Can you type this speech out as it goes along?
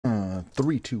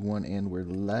3, 2, 1, and we're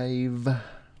live.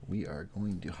 We are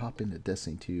going to hop into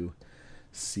Destiny 2,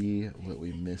 see what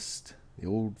we missed. The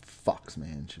old Fox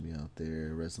man should be out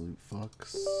there, Resolute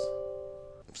Fox.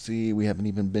 See, we haven't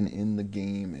even been in the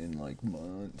game in like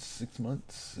months, 6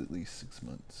 months, at least 6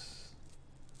 months.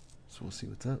 So we'll see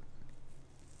what's up.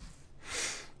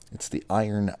 It's the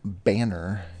Iron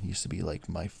Banner. Used to be like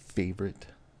my favorite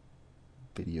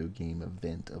video game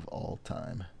event of all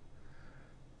time.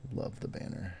 Love the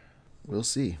banner. We'll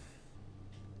see.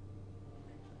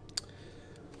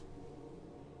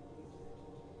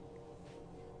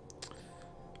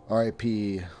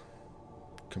 R.I.P.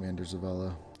 Commander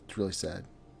Zavala. It's really sad.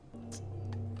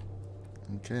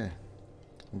 Okay.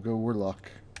 We'll go Warlock.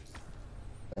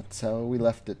 That's how we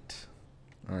left it.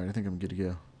 Alright, I think I'm good to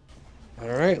go.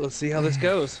 Alright, let's see how this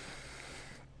goes.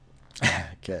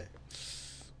 Okay.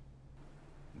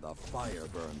 The fire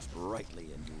burns brightly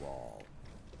in you all.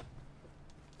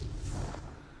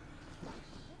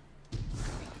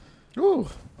 Ooh,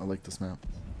 I like this map.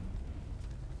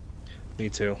 Me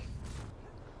too.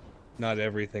 Not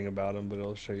everything about him, but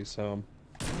it'll show you some.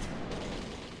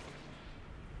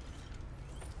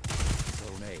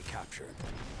 Zone A captured.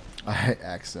 I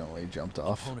accidentally jumped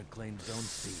off. Opponent claimed Zone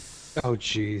C. Oh,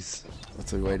 jeez.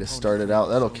 That's a way to start it out.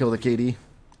 That'll kill the KD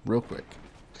real quick.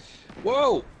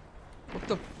 Whoa! What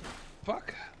the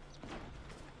fuck?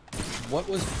 What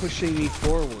was pushing me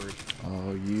forward?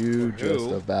 Oh, you just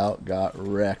about got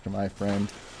wrecked, my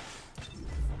friend.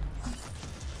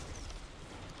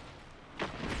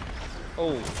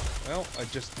 Oh, well, I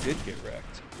just did get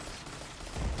wrecked.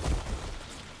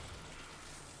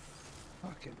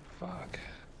 Fucking fuck.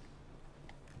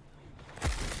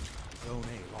 Zone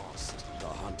A lost. The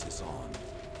hunt is on.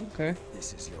 Okay.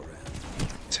 This is your end.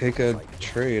 Take a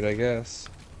trade, I guess.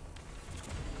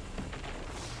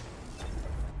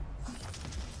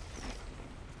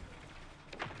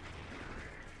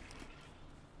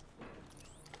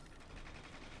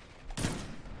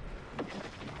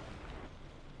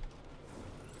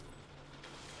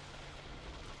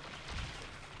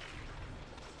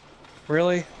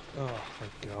 Really? Oh my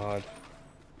god.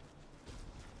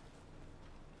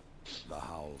 The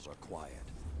howls are quiet.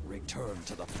 Return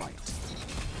to the fight.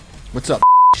 What's up,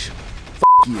 F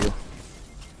you.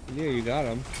 Yeah, you got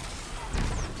him.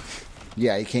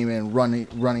 Yeah, he came in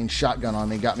running shotgun on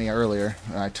me, got me earlier,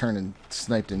 and I turned and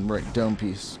sniped him right dome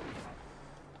piece.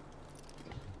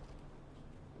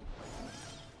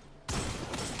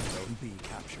 Zone B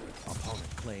captured.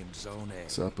 Opponent claimed Zone A.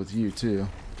 What's up with you, too?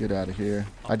 Get out of here.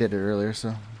 I did it earlier,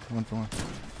 so 1 for 1.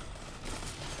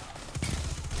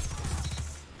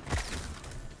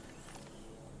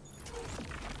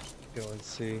 Go and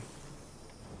see.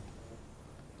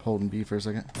 Holding B for a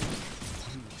second.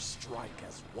 You strike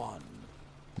as one.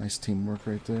 Nice teamwork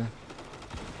right there.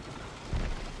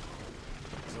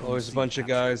 Oh, there's a bunch of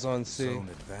guys on C. Zone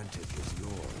advantage is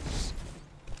yours.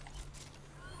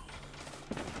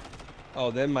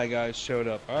 Oh, then my guys showed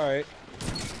up. Alright.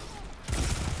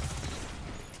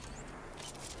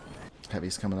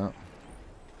 Heavy's coming up.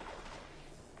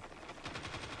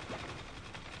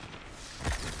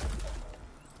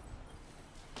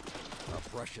 A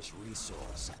precious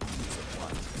resource. Use it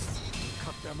once.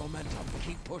 Cut their momentum.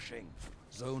 Keep pushing.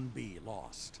 Zone B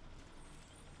lost.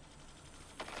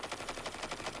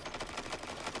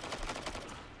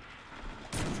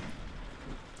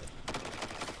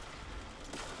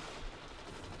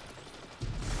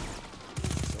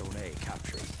 Zone A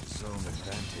captured. Zone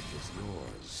advantage is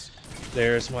yours.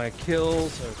 There's my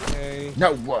kills. Okay.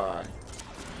 No, what?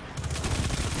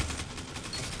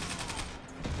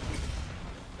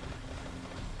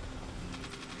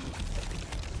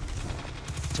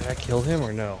 Did I kill him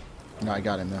or no? No, I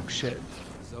got him though. Shit.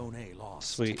 Zone A lost.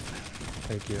 Sweet.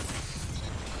 Thank you.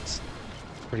 It's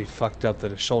pretty fucked up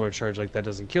that a shoulder charge like that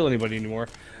doesn't kill anybody anymore.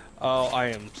 Oh, I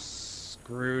am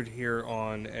screwed here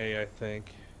on A, I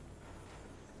think.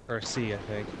 Or C, I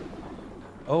think.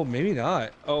 Oh, maybe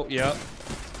not. Oh, yep.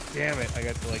 Damn it, I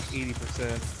got to like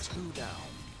 80%. 2 down.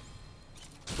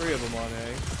 3 of them on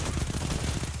A.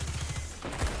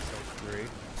 So 3.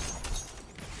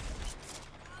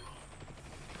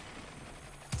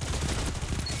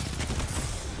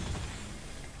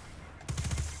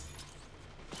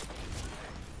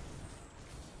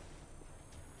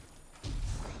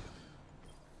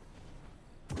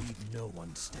 Leave no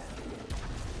one standing.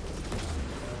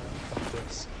 Fuck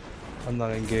this. I'm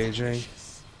not engaging.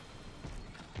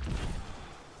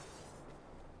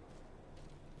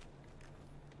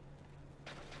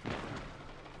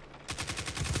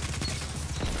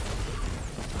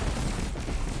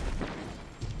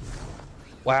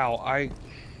 Wow,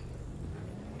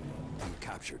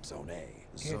 captured Zone A.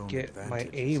 Can't Zone get my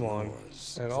advantage aim is on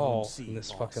yours. at Zone all C in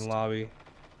this lost. fucking lobby.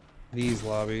 These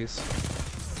lobbies.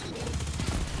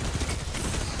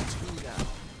 2 down.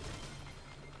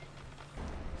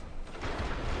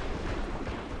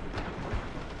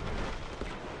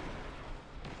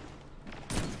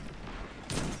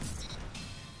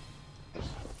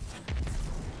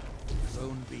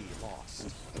 Zone B lost.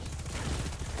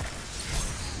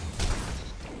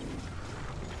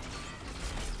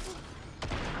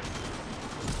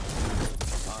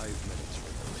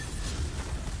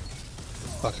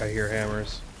 Fuck, I hear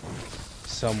hammers.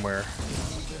 Somewhere.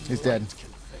 He's dead.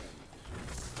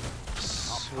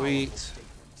 Sweet.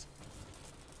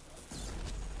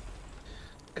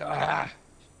 Ah.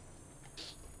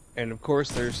 And of course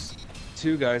there's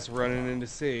 2 guys running into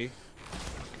C.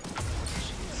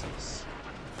 Jesus.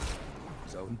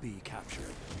 Zone B captured.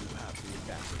 You have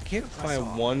the advantage. Can't Press find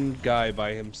on. one guy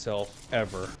by himself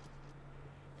ever.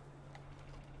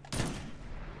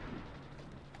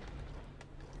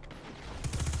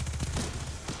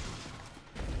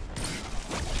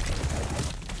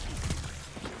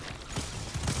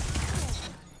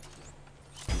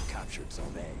 You captured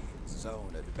Zone A.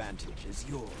 Zone advantage is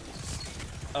yours.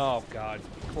 Oh god.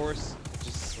 Of course,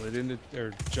 just slid into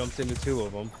or jumped into 2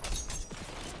 of them.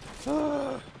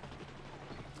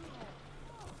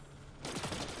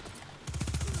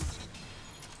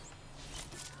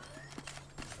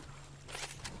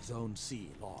 Zone C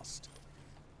lost.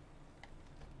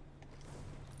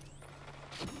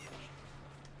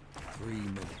 3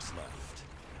 minutes left.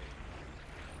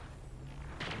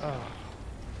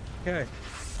 Okay.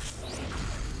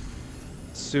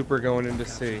 Super going into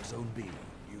C. Captured Zone B.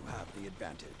 You have the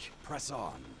advantage. Press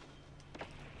on.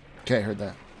 Okay, heard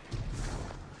that.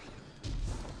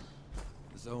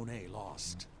 Zone A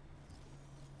lost.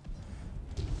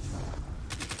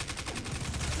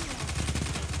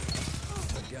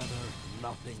 Together,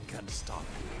 nothing can stop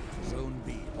you. Zone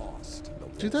B lost. The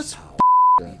Dude, that's wolf's howl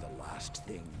will be the last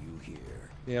thing you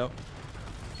hear. Yep.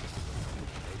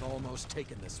 They've almost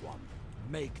taken this one.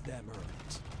 Make them earn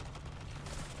it.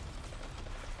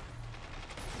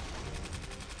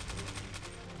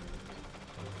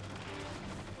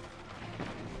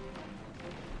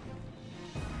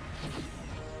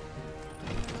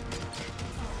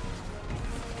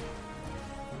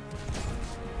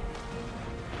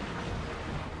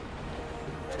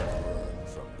 Learn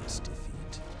from this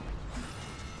defeat.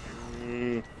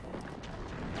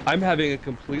 I'm having a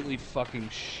completely fucking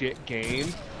shit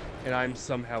game, and I'm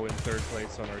somehow in 3rd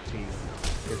place on our team.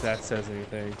 If that says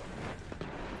anything.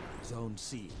 Zone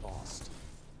C lost.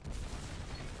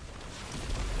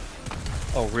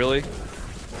 Oh, really? Zone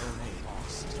A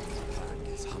lost.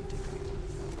 Pack is hunting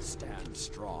you. Stand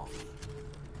strong.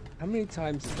 How many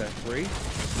times is that? 3?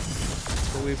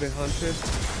 That we've been hunted?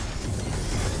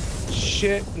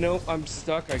 Shit, nope, I'm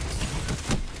stuck.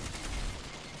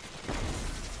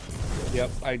 Yep,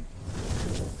 I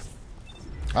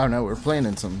don't know. We're playing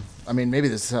in some. I mean, maybe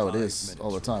this is how it is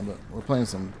all the time, but we're playing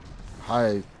some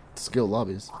high skill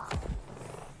lobbies.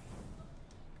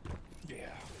 Yeah.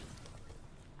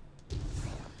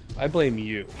 I blame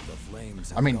you. The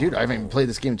flames I mean, dude, I have haven't even played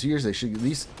this game in 2 years. They should at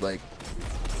least like.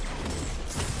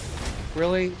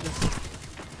 Really?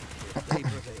 If they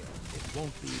prevail, it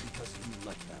won't be because you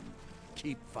let them.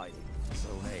 Keep fighting.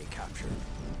 Zone A captured.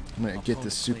 I'm gonna get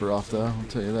this super off though. I'll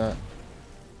tell you that.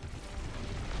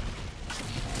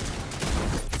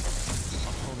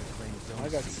 Opponent claims Zone I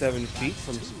got C. 7 feet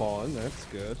from spawn, that's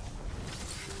good.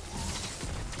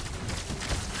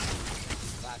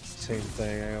 Same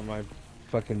thing, I got my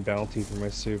fucking bounty for my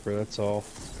super, that's all.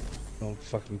 I don't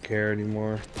fucking care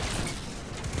anymore.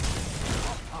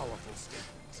 Powerful statement.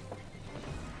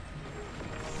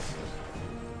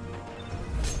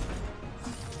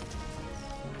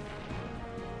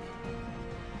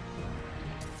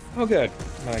 Oh good.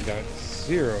 I got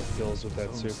 0 kills with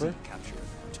that Zone super. C captured.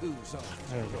 2 zones.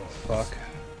 I don't give a fuck.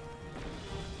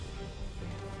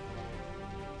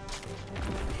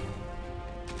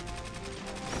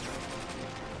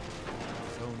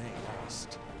 Zone A lost.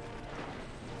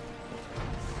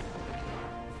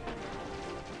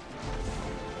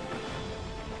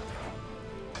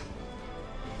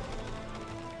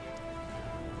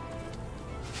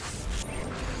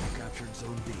 You captured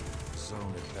Zone B.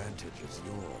 Zone advantage is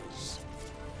yours.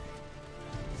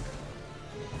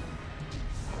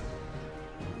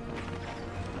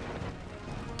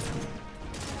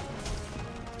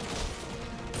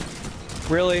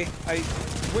 Really?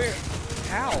 Where?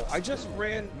 How? I just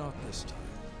ran. Not this time.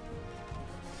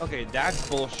 Okay, that's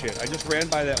bullshit. I just ran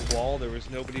by that wall, there was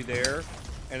nobody there,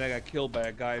 and I got killed by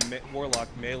a guy warlock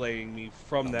meleeing me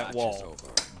from The that match wall. is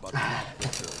over, but not the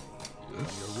journey. When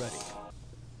you're ready.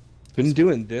 Been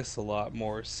doing this a lot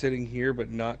more, sitting here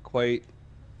but not quite.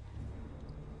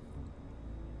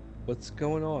 What's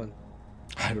going on?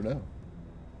 I don't know.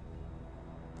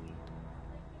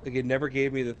 Like, it never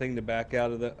gave me the thing to back out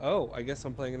of the... Oh, I guess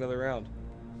I'm playing another round.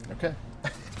 Okay. I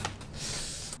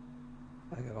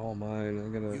got all mine.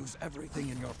 I'm gonna Use everything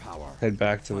in your power. head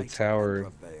back to the Fight tower.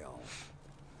 and prevail.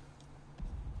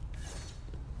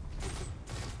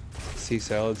 See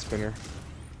salad spinner.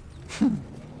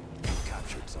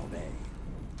 Captured Zone A.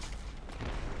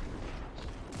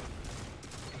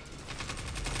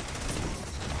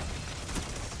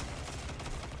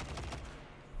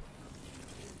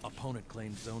 Opponent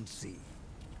claims Zone C.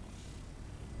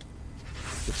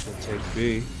 This will take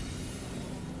B.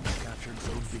 Captured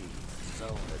Zone B.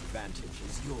 Zone advantage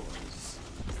is yours.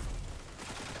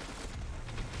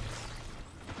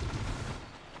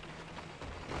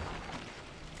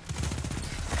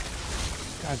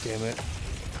 God damn it.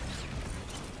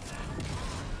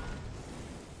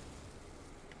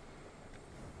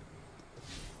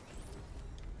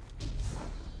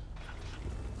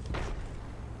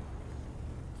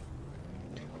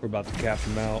 We're about to cap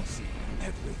him out.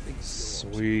 Everything's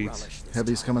yours. Sweet. Relish this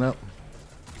Heavy's time. coming up.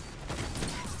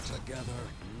 Together,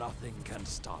 nothing can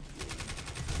stop you.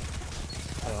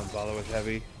 I don't bother with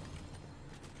heavy.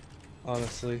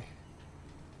 Honestly.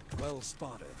 Well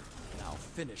spotted. Now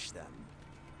finish them.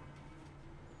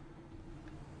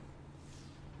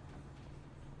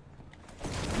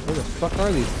 Where the fuck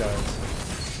are these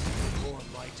guys? Your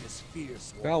light is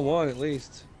fierce. Found one at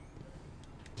least.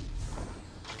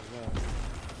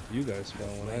 You guys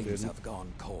found one, I Flames didn't. have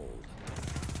gone cold.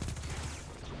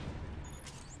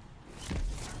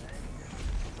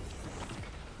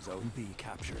 Zone B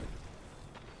captured.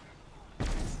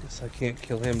 Guess I can't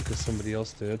kill him because somebody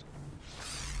else did.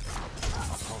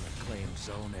 Opponent claims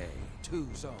Zone A. 2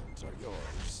 zones are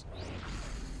yours.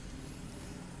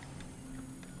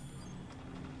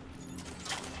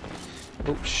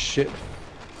 Oh shit.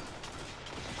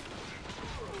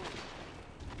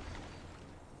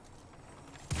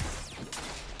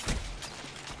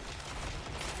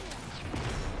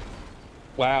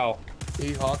 Wow.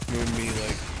 He hawk mooned me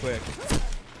like quick.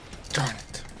 Darn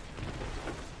it.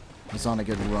 He's on a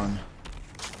good run.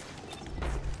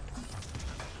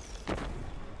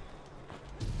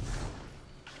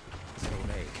 Zone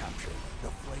A captured. The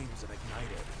flames have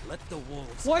ignited. Let the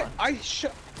wolves What? hunt. I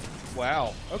shot.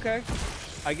 Wow. Okay.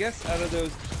 I guess out of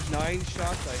those 9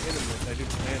 shots I hit him with, I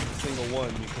didn't land a single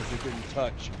one because it didn't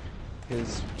touch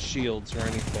his shields or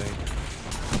anything.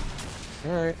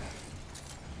 Alright.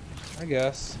 I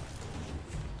guess.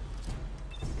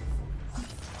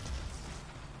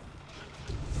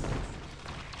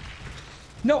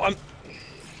 No, I'm...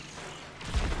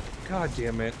 God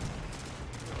damn it.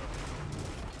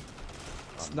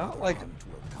 It's not like... Hunt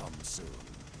will come soon.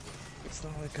 It's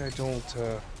not like I don't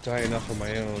die enough on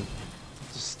my own.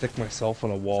 Just stick myself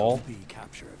on a wall. Zone B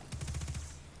captured.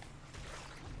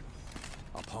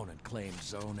 Opponent claims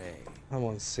Zone A. I'm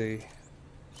on C.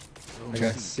 Zone I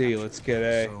got C C, captured. let's get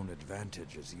A. Zone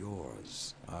advantage is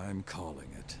yours. I'm calling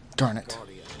it. Darn it.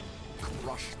 Guardian,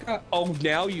 crush them. Oh,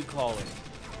 now you call it.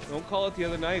 Don't call it the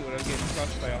other night when I was getting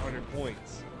crushed by 100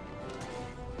 points.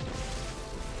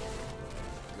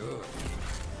 Good.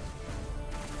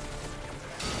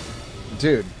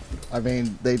 Dude, I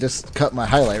mean, they just cut my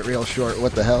highlight real short.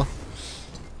 What the hell?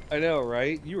 I know,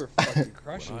 right? You were fucking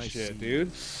crushing What I shit, see, dude.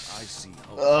 I see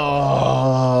hope.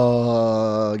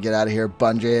 Oh, get out of here,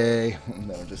 Bungie.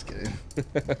 No, I'm just kidding.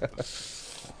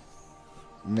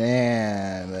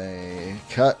 Man, they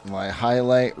cut my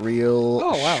highlight reel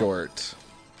Oh, wow. short.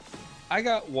 I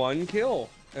got 1 kill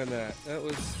in that. That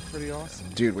was pretty awesome.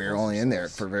 Dude, we were only in there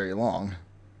Awesome. for very long.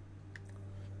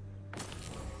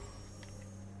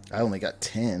 I only got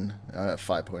 10. I got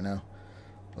 5.0.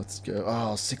 Let's go.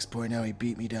 Oh, 6.0. He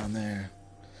beat me down there.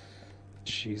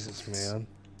 Jesus, man.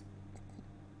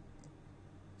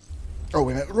 Oh,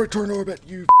 wait a minute. Return orbit,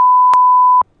 you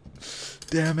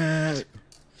damn it.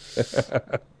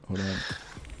 Hold on.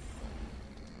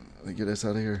 Let me get us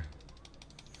out of here.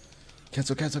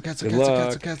 Cancel, cancel, cancel, Good cancel, luck.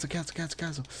 cancel, cancel, cancel, cancel,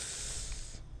 cancel.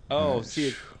 Oh, Alright, see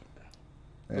it.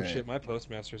 Oh alright. shit, my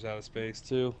postmaster's out of space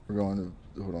too. We're going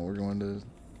to, hold on, we're going to,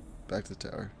 back to the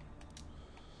tower.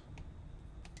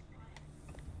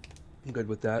 I'm good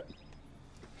with that.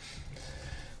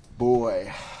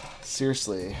 Boy,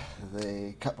 seriously,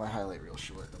 they cut my highlight real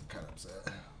short. I'm kind of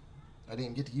upset. I didn't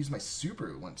even get to use my super.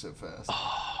 It went so fast.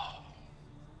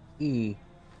 Hmm.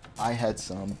 I had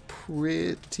some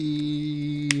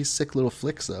pretty sick little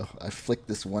flicks though. I flicked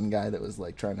this one guy that was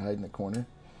like trying to hide in the corner.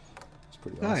 It's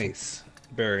pretty awesome. Nice.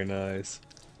 Very nice.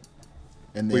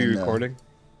 And then, Were you recording?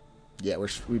 Yeah,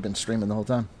 we've been streaming the whole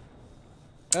time.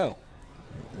 Oh.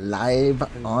 Live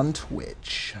on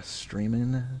Twitch,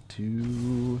 streaming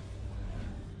to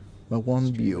my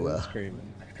one viewer.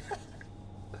 Screaming.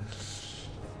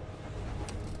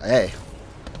 Hey,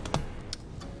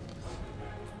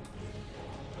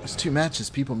 there's 2 matches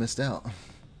people missed out.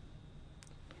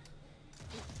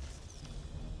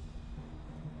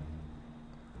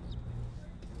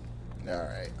 All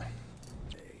right.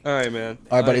 All right, man.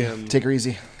 All right, buddy. Take her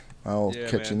easy. I'll Yeah,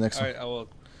 catch you man. next All one. right, I will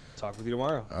talk with you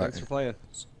tomorrow. All Thanks right. for playing.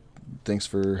 Thanks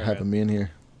for having me in here.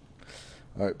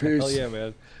 All right, peace. Hell yeah,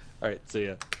 man. All right, see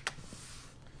ya.